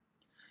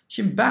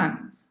Şimdi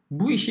ben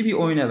bu işi bir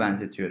oyuna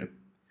benzetiyorum.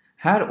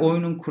 Her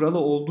oyunun kuralı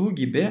olduğu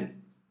gibi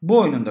bu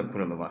oyunun da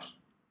kuralı var.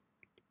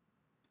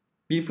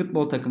 Bir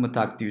futbol takımı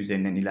taktiği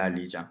üzerinden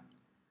ilerleyeceğim.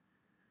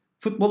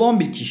 Futbol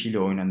 11 kişiyle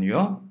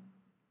oynanıyor.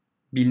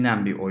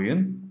 Bilinen bir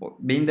oyun.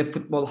 Benim de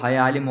futbol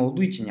hayalim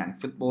olduğu için, yani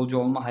futbolcu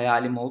olma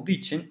hayalim olduğu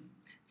için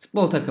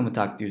futbol takımı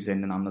taktiği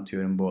üzerinden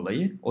anlatıyorum bu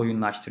olayı.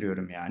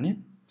 Oyunlaştırıyorum yani.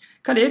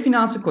 Kaleye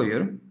finansı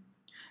koyuyorum.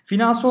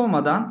 Finans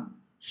olmadan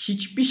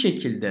hiçbir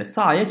şekilde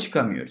sahaya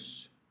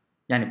çıkamıyoruz.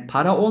 Yani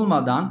para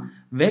olmadan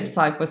web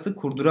sayfası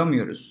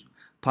kurduramıyoruz.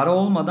 Para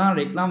olmadan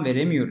reklam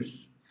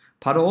veremiyoruz.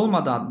 Para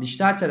olmadan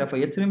dijital tarafa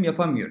yatırım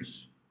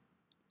yapamıyoruz.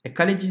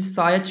 Kalecisiz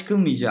sahaya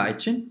çıkılmayacağı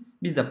için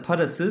biz de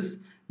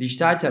parasız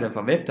dijital tarafa,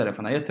 web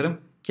tarafına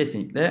yatırım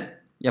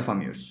kesinlikle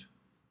yapamıyoruz.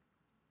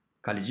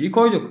 Kaleciyi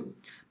koyduk.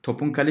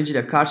 Topun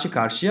kaleciyle karşı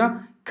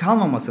karşıya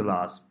kalmaması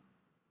lazım.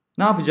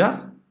 Ne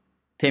yapacağız?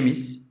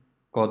 Temiz,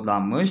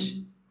 kodlanmış,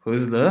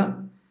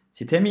 hızlı,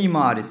 site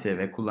mimarisi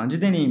ve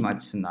kullanıcı deneyimi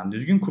açısından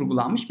düzgün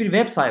kurgulanmış bir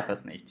web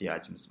sayfasına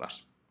ihtiyacımız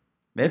var.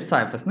 Web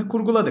sayfasını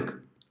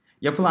kurguladık,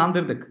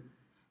 yapılandırdık.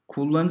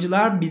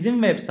 Kullanıcılar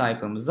bizim web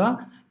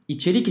sayfamıza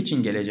içerik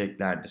için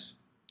geleceklerdir.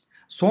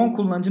 Son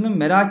kullanıcının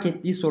merak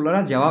ettiği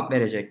sorulara cevap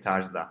verecek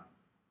tarzda.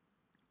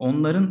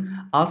 Onların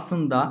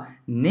aslında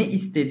ne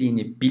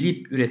istediğini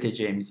bilip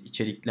üreteceğimiz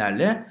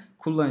içeriklerle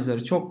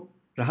kullanıcıları çok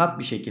rahat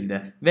bir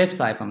şekilde web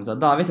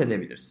sayfamıza davet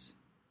edebiliriz.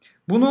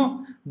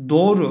 Bunu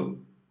doğru,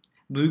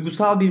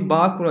 duygusal bir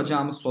bağ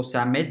kuracağımız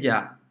sosyal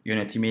medya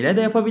yönetimiyle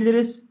de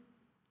yapabiliriz.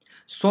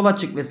 Sol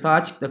açık ve sağ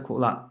açıkta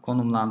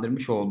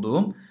konumlandırmış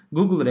olduğum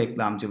Google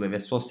reklamcılığı ve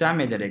sosyal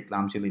medya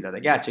reklamcılığıyla da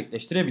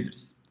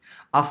gerçekleştirebiliriz.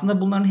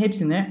 Aslında bunların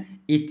hepsine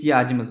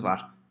ihtiyacımız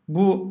var.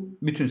 Bu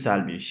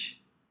bütünsel bir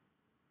iş.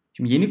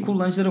 Şimdi yeni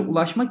kullanıcılara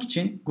ulaşmak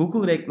için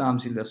Google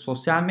reklamcılığı,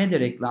 sosyal medya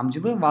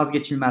reklamcılığı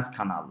vazgeçilmez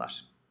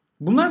kanallar.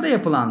 Bunları da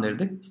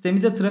yapılandırdık.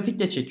 Sitemize trafik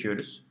de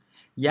çekiyoruz.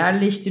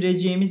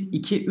 Yerleştireceğimiz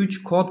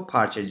 2-3 kod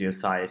parçacığı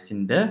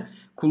sayesinde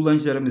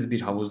kullanıcılarımız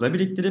bir havuzda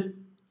biriktirip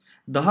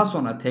daha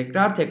sonra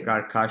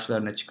tekrar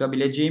karşılarına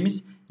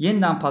çıkabileceğimiz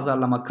yeniden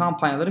pazarlama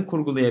kampanyaları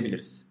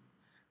kurgulayabiliriz.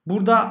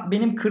 Burada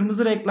benim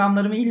kırmızı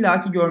reklamlarımı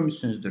illaki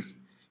görmüşsünüzdür.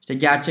 İşte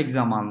gerçek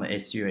zamanlı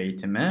SEO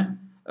eğitimi,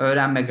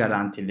 öğrenme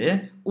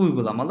garantili,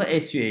 uygulamalı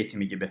SEO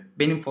eğitimi gibi.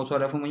 Benim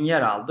fotoğrafımın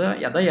yer aldığı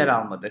ya da yer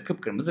almadığı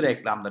kıpkırmızı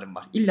reklamlarım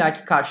var.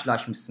 İllaki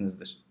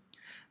karşılaşmışsınızdır.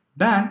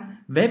 Ben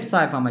web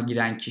sayfama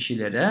giren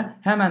kişilere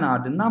hemen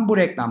ardından bu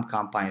reklam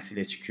kampanyası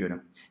ile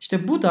çıkıyorum.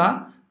 İşte bu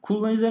da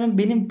kullanıcıların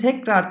benim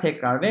tekrar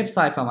web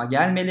sayfama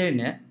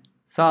gelmelerini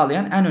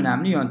sağlayan en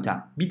önemli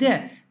yöntem. Bir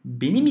de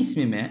benim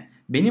ismimi,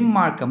 benim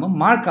markamı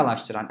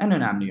markalaştıran en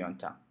önemli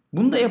yöntem.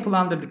 Bunu da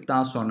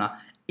yapılandırdıktan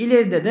sonra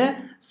ileride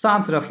de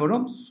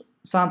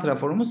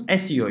santraforumuz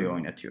SEO'yu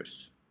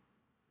oynatıyoruz.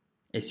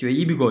 SEO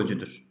iyi bir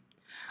golcüdür.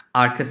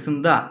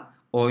 Arkasında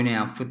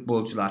oynayan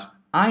futbolcular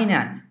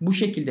aynen bu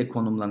şekilde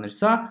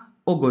konumlanırsa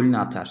o golünü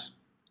atar.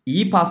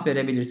 İyi pas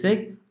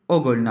verebilirsek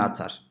o golünü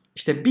atar.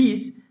 İşte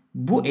biz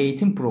bu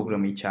eğitim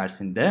programı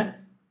içerisinde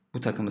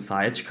bu takımı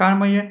sahaya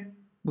çıkarmayı,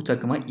 bu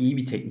takıma iyi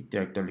bir teknik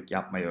direktörlük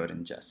yapmayı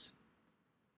öğreneceğiz.